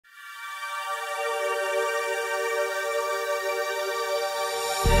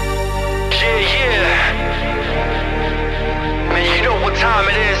time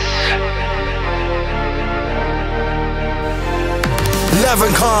it is.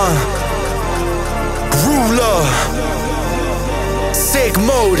 Levenkhan, Rooler,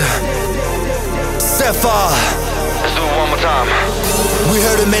 Sickmode, Sefa. Let's do it one more time. We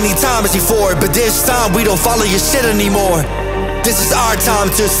heard it many times before, but this time we don't follow your shit anymore. This is our time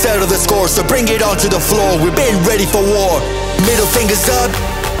to settle the score, so bring it onto the floor. We've been ready for war. Middle fingers up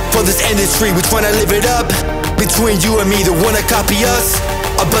for this industry, we tryna live it up. Between you and me, they wanna copy us.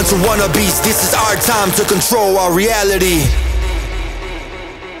 A bunch of wannabes, this is our time to control our reality.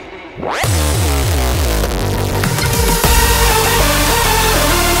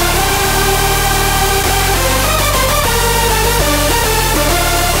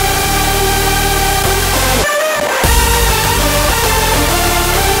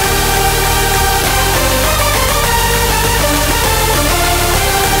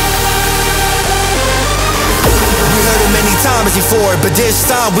 Times before, but this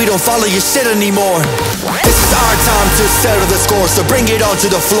time we don't follow your shit anymore. This is our time to settle the score, so bring it onto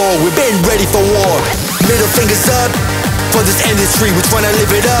the floor. We've been ready for war. Middle fingers up for this industry, we tryna live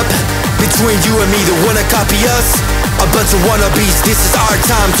it up. Between you and me, they wanna copy us. A bunch of wannabes, this is our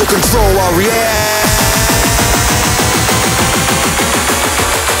time to control our reality.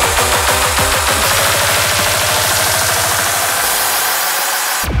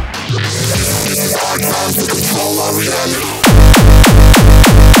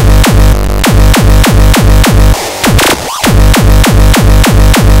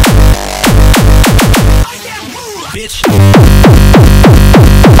 Bitch.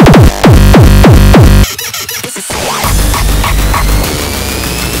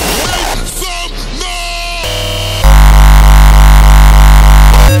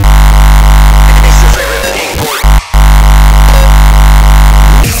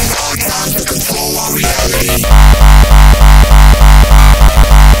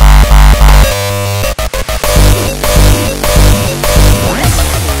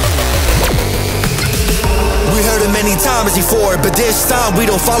 Times before, but this time we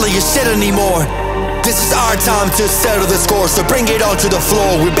don't follow your shit anymore. This is our time to settle the score, so bring it onto the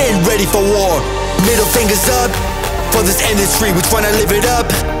floor. We've been ready for war. Middle fingers up for this industry, we tryna live it up.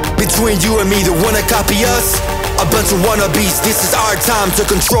 Between you and me, they wanna copy us. A bunch of wannabes, this is our time to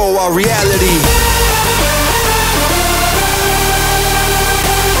control our reality.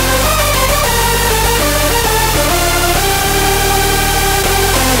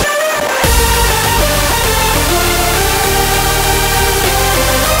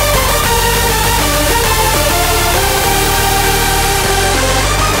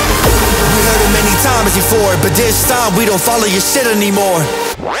 Times before, but this time we don't follow your shit anymore.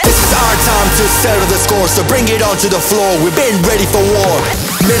 This is our time to settle the score, so bring it onto the floor. We've been ready for war.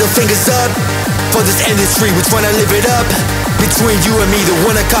 Middle fingers up for this industry, we tryna live it up. Between you and me, they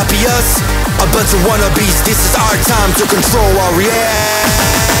wanna copy us. A bunch of wannabes, this is our time to control our reality.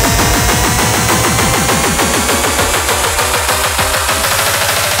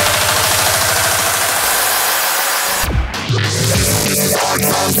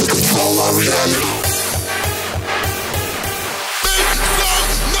 To control our reality.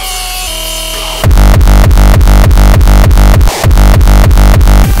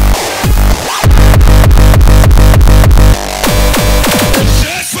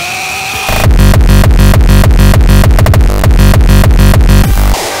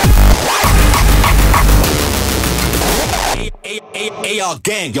 AR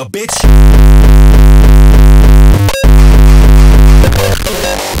gang, yo bitch.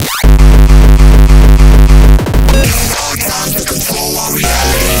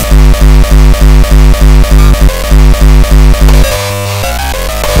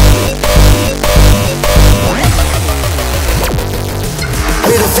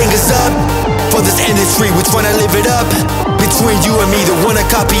 Fingers up for this industry, we tryna live it up. Between you and me, they wanna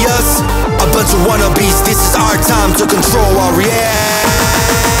copy us. A bunch of wannabes, this is our time to control our reality.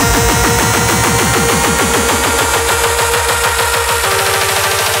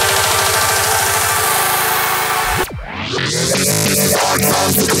 This is our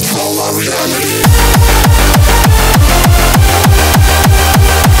time to control our reality.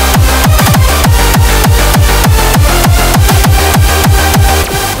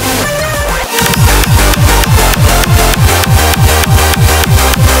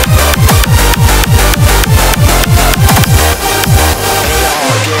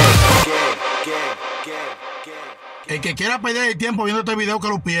 El que quiera perder el tiempo viendo este video que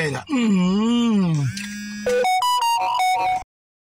lo pierda.